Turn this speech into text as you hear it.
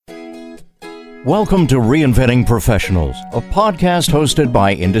Welcome to Reinventing Professionals, a podcast hosted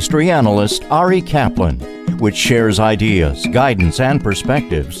by industry analyst Ari Kaplan, which shares ideas, guidance, and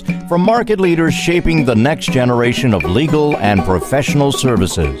perspectives from market leaders shaping the next generation of legal and professional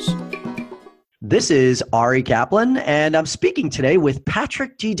services. This is Ari Kaplan, and I'm speaking today with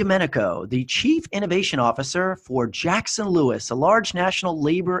Patrick DiDomenico, the Chief Innovation Officer for Jackson Lewis, a large national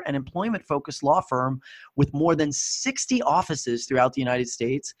labor and employment-focused law firm with more than 60 offices throughout the United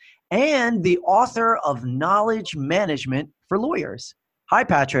States, and the author of Knowledge Management for Lawyers. Hi,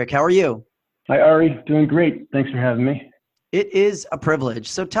 Patrick. How are you? Hi, Ari. Doing great. Thanks for having me. It is a privilege.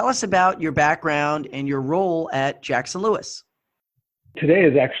 So tell us about your background and your role at Jackson Lewis. Today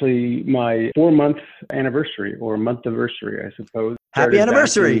is actually my 4-month anniversary, or month-iversary, I suppose. Happy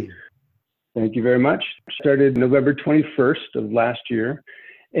anniversary. Thank you very much. Started November 21st of last year,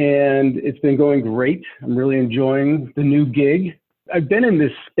 and it's been going great. I'm really enjoying the new gig. I've been in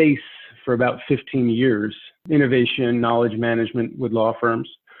this space for about 15 years, innovation, knowledge management with law firms,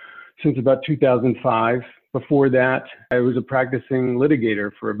 since about 2005. Before that, I was a practicing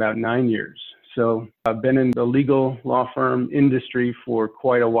litigator for about 9 years. So I've been in the legal law firm industry for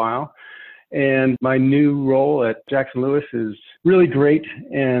quite a while. And my new role at Jackson Lewis is really great,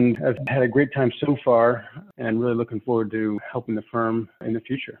 and I've had a great time so far, and really looking forward to helping the firm in the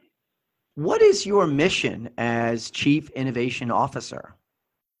future. What is your mission as Chief Innovation Officer?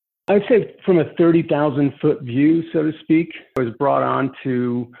 I'd say from a 30,000-foot view, so to speak, I was brought on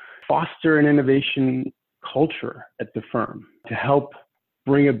to foster an innovation culture at the firm to help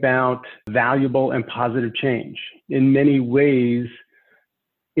bring about valuable and positive change. In many ways,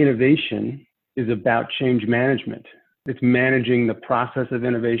 innovation is about change management. It's managing the process of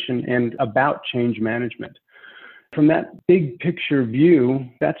innovation and about change management. From that big picture view,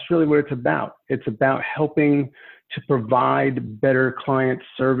 that's really what it's about. It's about helping to provide better client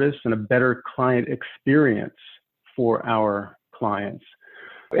service and a better client experience for our clients.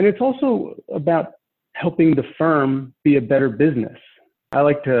 And it's also about helping the firm be a better business. I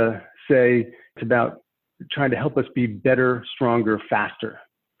like to say it's about trying to help us be better, stronger, faster.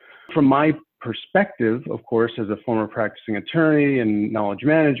 From my perspective, of course, as a former practicing attorney in knowledge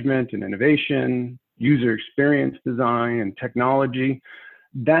management and innovation, user experience design and technology,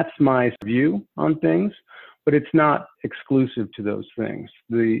 that's my view on things, but it's not exclusive to those things.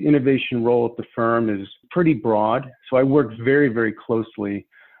 The innovation role at the firm is pretty broad, so I work very, very closely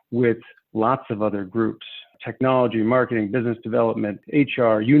with lots of other groups: technology, marketing, business development,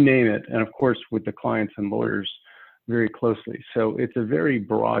 HR, you name it, and of course with the clients and lawyers very closely. So it's a very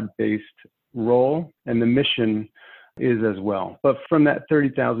broad-based role, and the mission is as well. But from that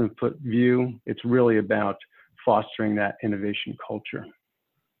 30,000-foot view, it's really about fostering that innovation culture.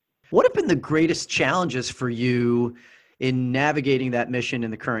 What have been the greatest challenges for you in navigating that mission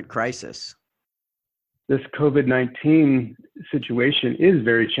in the current crisis? This COVID-19 situation is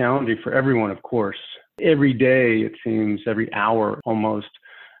very challenging for everyone, of course. Every day, it seems, every hour almost,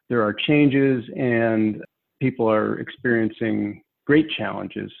 there are changes and people are experiencing great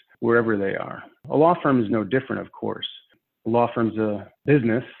challenges wherever they are. A law firm is no different, of course. A law firm's a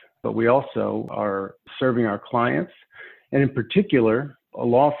business, but we also are serving our clients. And in particular, a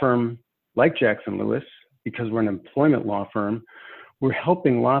law firm like Jackson Lewis, because we're an employment law firm, we're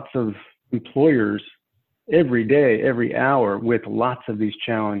helping lots of employers every day, every hour with lots of these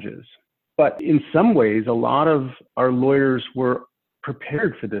challenges. But in some ways, a lot of our lawyers were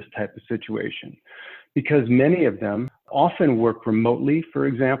prepared for this type of situation because many of them often work remotely, for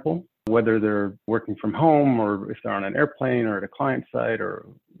example, whether they're working from home or if they're on an airplane or at a client site or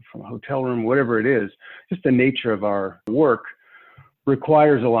from a hotel room, whatever it is. Just the nature of our work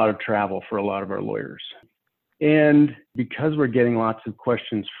requires a lot of travel for a lot of our lawyers. And because we're getting lots of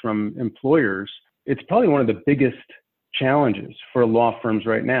questions from employers, it's probably one of the biggest challenges for law firms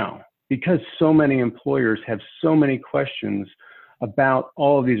right now, because so many employers have so many questions about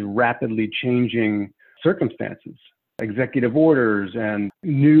all of these rapidly changing circumstances, executive orders and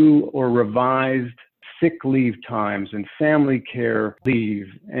new or revised sick leave times and family care leave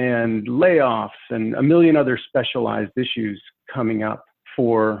and layoffs and a million other specialized issues coming up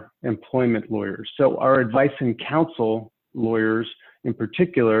for employment lawyers. So our advice and counsel lawyers in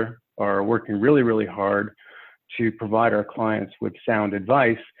particular are working really, really hard to provide our clients with sound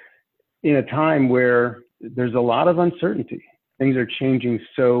advice in a time where there's a lot of uncertainty. Things are changing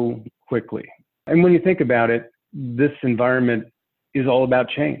so quickly. And when you think about it, this environment is all about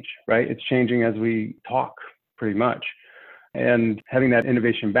change, right? It's changing as we talk, pretty much. And having that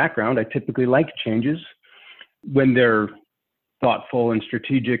innovation background, I typically like changes when they're thoughtful and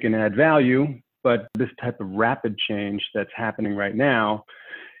strategic and add value. But this type of rapid change that's happening right now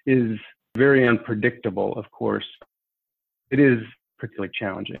is very unpredictable, of course. It is particularly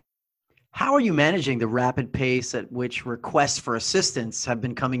challenging. How are you managing the rapid pace at which requests for assistance have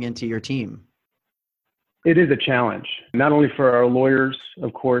been coming into your team? It is a challenge, not only for our lawyers,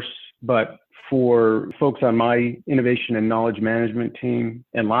 of course, but for folks on my innovation and knowledge management team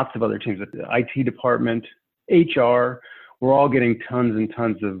and lots of other teams, the IT department, HR. We're all getting tons and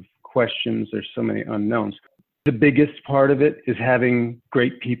tons of questions. There's so many unknowns. The biggest part of it is having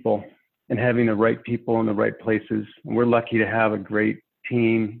great people and having the right people in the right places. And we're lucky to have a great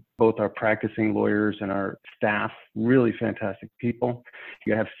team, both our practicing lawyers and our staff, really fantastic people.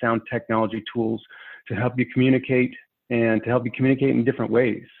 You have sound technology tools to help you communicate and to help you communicate in different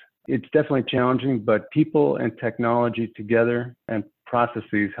ways. It's definitely challenging, but people and technology together and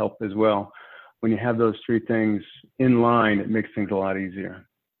processes help as well. When you have those three things in line, it makes things a lot easier.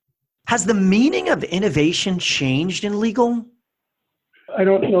 Has the meaning of innovation changed in legal? I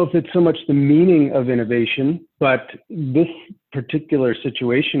don't know if it's so much the meaning of innovation, but this particular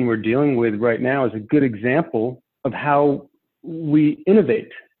situation we're dealing with right now is a good example of how we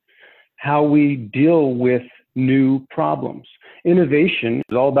innovate, how we deal with new problems. Innovation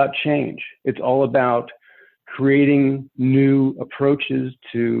is all about change. It's all about creating new approaches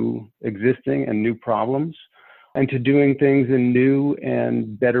to existing and new problems and to doing things in new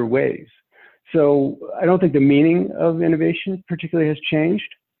and better ways. So I don't think the meaning of innovation particularly has changed,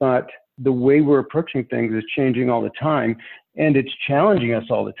 but the way we're approaching things is changing all the time, and it's challenging us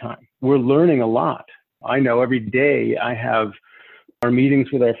all the time. We're learning a lot. I know every day I have our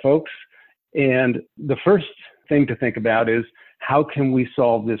meetings with our folks, and the first thing to think about is how can we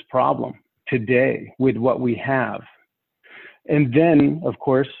solve this problem today with what we have? And then, of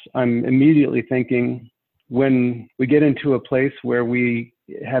course, I'm immediately thinking when we get into a place where we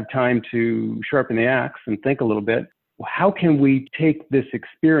have time to sharpen the axe and think a little bit, how can we take this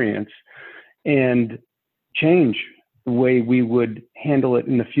experience and change the way we would handle it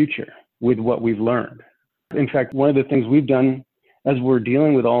in the future with what we've learned? In fact, one of the things we've done as we're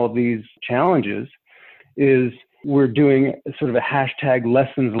dealing with all of these challenges is we're doing sort of a hashtag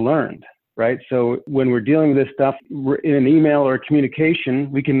lessons learned, right? So when we're dealing with this stuff, we're in an email or a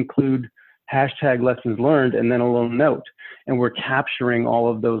communication, we can include hashtag lessons learned and then a little note. And we're capturing all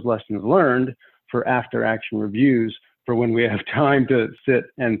of those lessons learned for after action reviews for when we have time to sit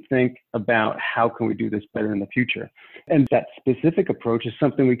and think about how can we do this better in the future. And that specific approach is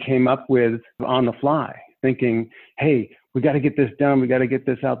something we came up with on the fly, thinking, hey, we got to get this done. We got to get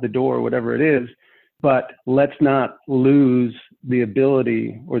this out the door, whatever it is. But let's not lose the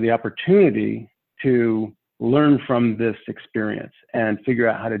ability or the opportunity to learn from this experience and figure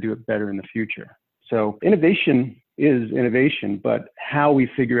out how to do it better in the future. So innovation is innovation, but how we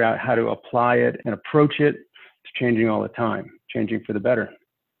figure out how to apply it and approach it is changing all the time, changing for the better.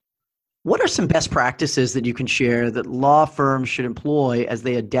 What are some best practices that you can share that law firms should employ as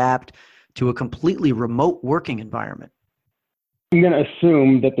they adapt to a completely remote working environment? I'm going to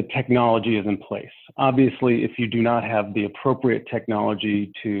assume that the technology is in place. Obviously, if you do not have the appropriate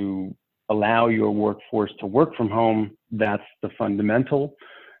technology to allow your workforce to work from home, that's the fundamental.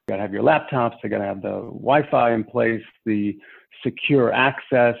 You got to have your laptops, you got to have the Wi-Fi in place, the secure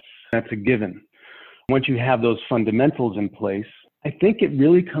access, that's a given. Once you have those fundamentals in place, I think it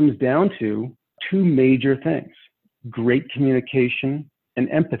really comes down to two major things: great communication and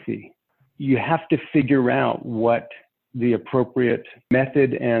empathy. You have to figure out what the appropriate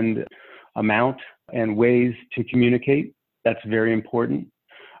method and amount and ways to communicate. That's very important.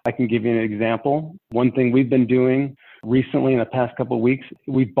 I can give you an example. One thing we've been doing recently in the past couple of weeks,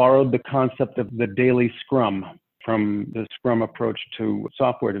 we borrowed the concept of the daily scrum from the Scrum approach to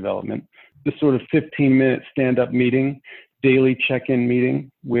software development. This sort of 15-minute stand-up meeting, daily check-in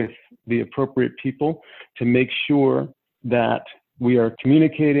meeting with the appropriate people to make sure that we are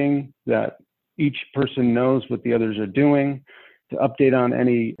communicating, that each person knows what the others are doing, to update on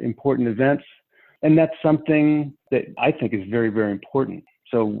any important events. And that's something that I think is very, very important.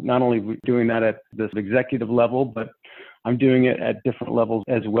 So not only are we doing that at this executive level, but I'm doing it at different levels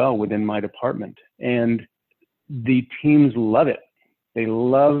as well within my department. And the teams love it. They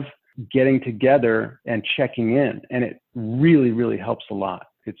love getting together and checking in. And it really, really helps a lot.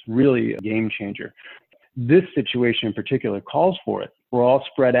 It's really a game changer. This situation in particular calls for it. We're all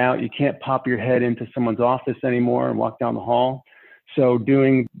spread out. You can't pop your head into someone's office anymore and walk down the hall. So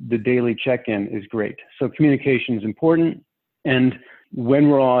doing the daily check-in is great. So communication is important. And when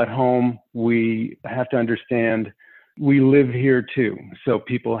we're all at home, we have to understand we live here too. So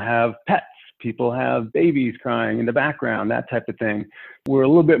people have pets, people have babies crying in the background, that type of thing. We're a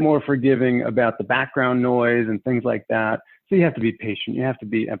little bit more forgiving about the background noise and things like that. So you have to be patient, you have to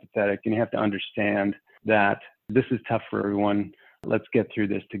be empathetic, and you have to understand that this is tough for everyone. Let's get through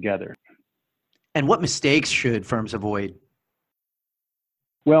this together. And what mistakes should firms avoid?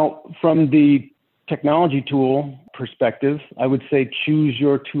 Well, from the technology tool perspective, I would say choose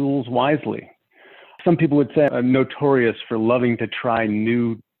your tools wisely. Some people would say I'm notorious for loving to try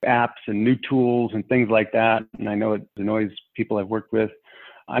new apps and new tools and things like that. And I know it annoys people I've worked with.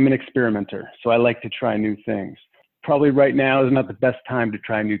 I'm an experimenter, so I like to try new things. Probably right now is not the best time to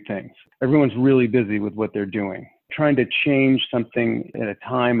try new things. Everyone's really busy with what they're doing. Trying to change something at a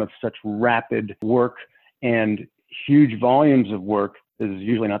time of such rapid work and huge volumes of work is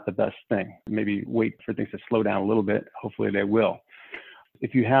usually not the best thing. Maybe wait for things to slow down a little bit. Hopefully they will.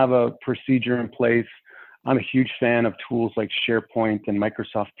 If you have a procedure in place, I'm a huge fan of tools like SharePoint and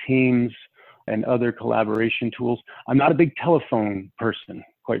Microsoft Teams and other collaboration tools. I'm not a big telephone person,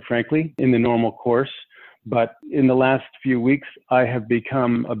 quite frankly, in the normal course. But in the last few weeks, I have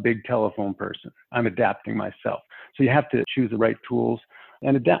become a big telephone person. I'm adapting myself. So you have to choose the right tools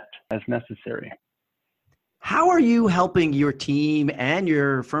and adapt as necessary. How are you helping your team and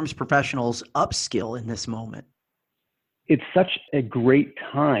your firm's professionals upskill in this moment? It's such a great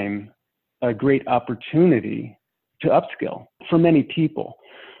time, a great opportunity to upskill for many people.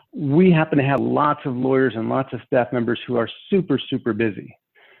 We happen to have lots of lawyers and lots of staff members who are super, super busy.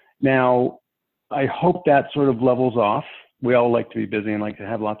 Now, I hope that sort of levels off. We all like to be busy and like to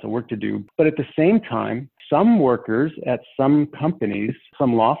have lots of work to do. But at the same time, some workers at some companies,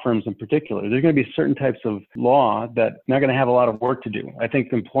 some law firms in particular, there's going to be certain types of law that not going to have a lot of work to do. I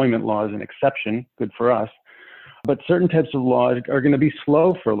think employment law is an exception, good for us. But certain types of laws are going to be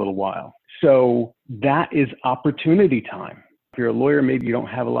slow for a little while. So that is opportunity time. If you're a lawyer, maybe you don't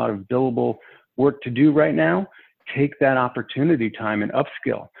have a lot of billable work to do right now. Take that opportunity time and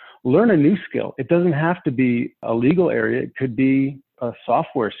upskill. Learn a new skill. It doesn't have to be a legal area. It could be a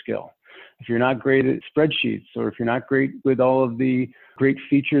software skill. If you're not great at spreadsheets, or if you're not great with all of the great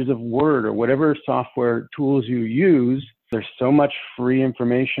features of Word or whatever software tools you use, there's so much free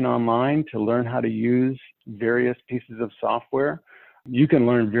information online to learn how to use various pieces of software. You can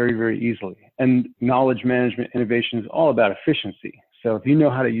learn very, very easily. And knowledge management innovation is all about efficiency. So if you know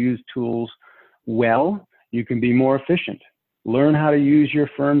how to use tools well, you can be more efficient. Learn how to use your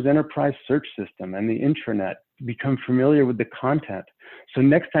firm's enterprise search system and the intranet. Become familiar with the content. So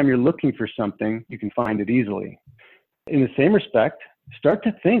next time you're looking for something, you can find it easily. In the same respect, start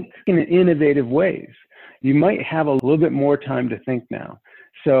to think in innovative ways. You might have a little bit more time to think now.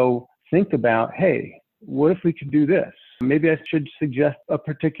 So think about, hey, what if we could do this? Maybe I should suggest a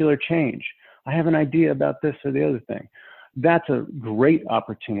particular change. I have an idea about this or the other thing. That's a great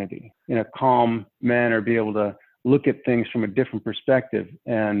opportunity in a calm manner, be able to look at things from a different perspective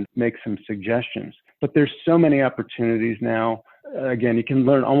and make some suggestions. But there's so many opportunities now. Again, you can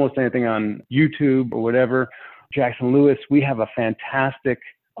learn almost anything on YouTube or whatever. Jackson Lewis, we have a fantastic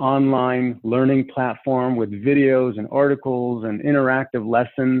online learning platform with videos and articles and interactive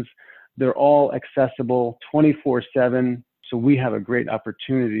lessons. They're all accessible 24/7. So we have a great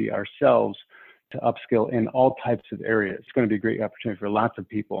opportunity ourselves to upskill in all types of areas. It's going to be a great opportunity for lots of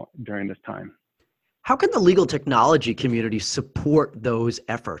people during this time. How can the legal technology community support those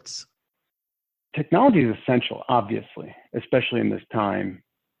efforts? Technology is essential, obviously, especially in this time.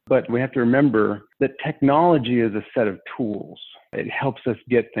 But we have to remember that technology is a set of tools. It helps us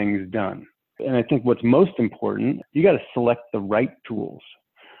get things done. And I think what's most important, you got to select the right tools.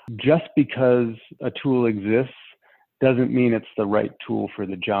 Just because a tool exists doesn't mean it's the right tool for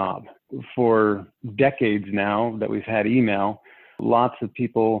the job. For decades now that we've had email, lots of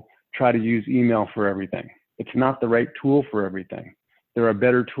people try to use email for everything. It's not the right tool for everything. There are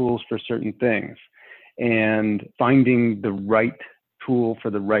better tools for certain things. And finding the right tool for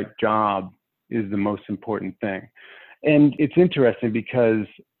the right job is the most important thing. And it's interesting because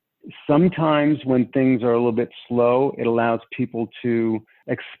sometimes when things are a little bit slow, it allows people to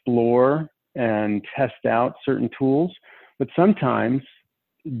explore and test out certain tools. But sometimes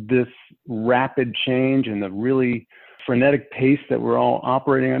this rapid change and the really frenetic pace that we're all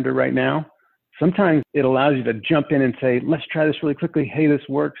operating under right now, sometimes it allows you to jump in and say, let's try this really quickly. Hey, this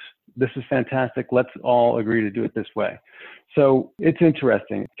works. This is fantastic. Let's all agree to do it this way. So it's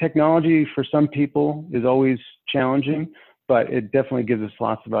interesting. Technology for some people is always challenging, but it definitely gives us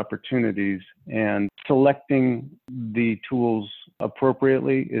lots of opportunities. And selecting the tools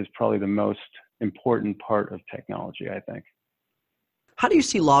appropriately is probably the most important part of technology, I think. How do you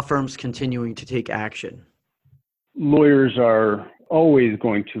see law firms continuing to take action? Lawyers are always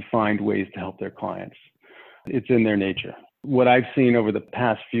going to find ways to help their clients. It's in their nature. What I've seen over the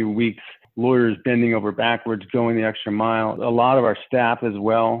past few weeks lawyers bending over backwards, going the extra mile. A lot of our staff as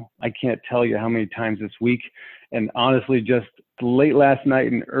well. I can't tell you how many times this week, and honestly, just late last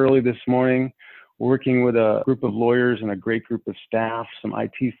night and early this morning, working with a group of lawyers and a great group of staff, some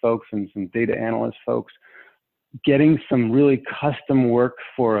IT folks and some data analyst folks, getting some really custom work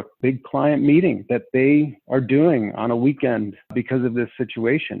for a big client meeting that they are doing on a weekend because of this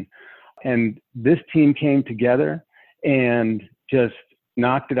situation. And this team came together and just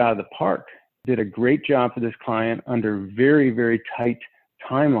knocked it out of the park, did a great job for this client under very, very tight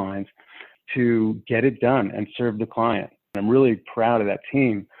timelines to get it done and serve the client. I'm really proud of that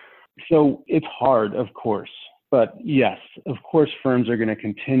team. So it's hard, of course, but yes, of course, firms are going to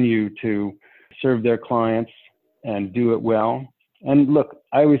continue to serve their clients and do it well. And look,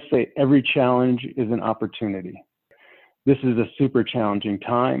 I always say every challenge is an opportunity. This is a super challenging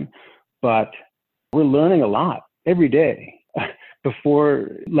time, but we're learning a lot every day.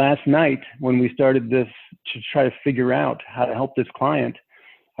 Before last night, when we started this to try to figure out how to help this client,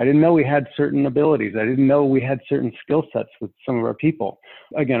 I didn't know we had certain abilities. I didn't know we had certain skill sets with some of our people.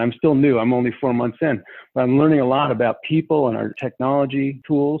 Again, I'm still new. I'm only 4 months in, but I'm learning a lot about people and our technology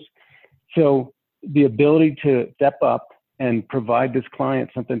tools. So the ability to step up and provide this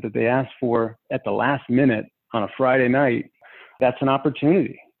client something that they asked for at the last minute on a Friday night, that's an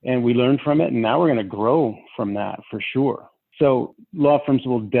opportunity. And we learned from it, and now we're going to grow from that for sure. So law firms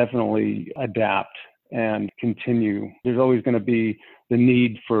will definitely adapt and continue. There's always going to be the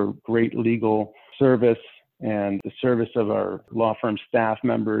need for great legal service and the service of our law firm staff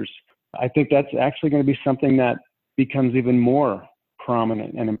members. I think that's actually going to be something that becomes even more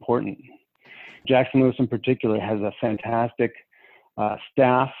prominent and important. Jackson Lewis in particular has a fantastic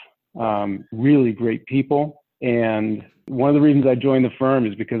staff, really great people. And one of the reasons I joined the firm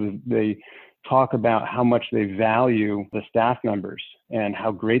is because they talk about how much they value the staff members and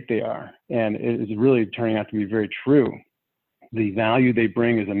how great they are. And it is really turning out to be very true. The value they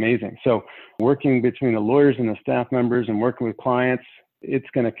bring is amazing. So working between the lawyers and the staff members and working with clients, it's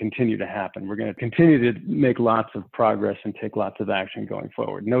going to continue to happen. We're going to continue to make lots of progress and take lots of action going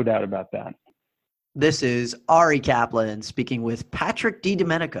forward. No doubt about that. This is Ari Kaplan speaking with Patrick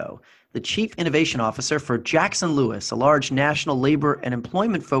DiDomenico, the Chief Innovation Officer for Jackson Lewis, a large national labor and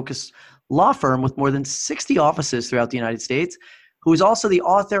employment-focused law firm with more than 60 offices throughout the United States, who is also the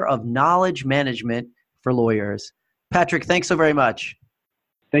author of Knowledge Management for Lawyers. Patrick, thanks so very much.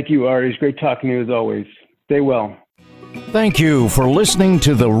 Thank you, Ari. It's great talking to you as always. Stay well. Thank you for listening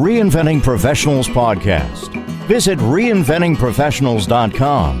to the Reinventing Professionals podcast. Visit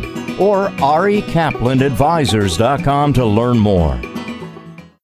reinventingprofessionals.com or arikaplanadvisors.com to learn more.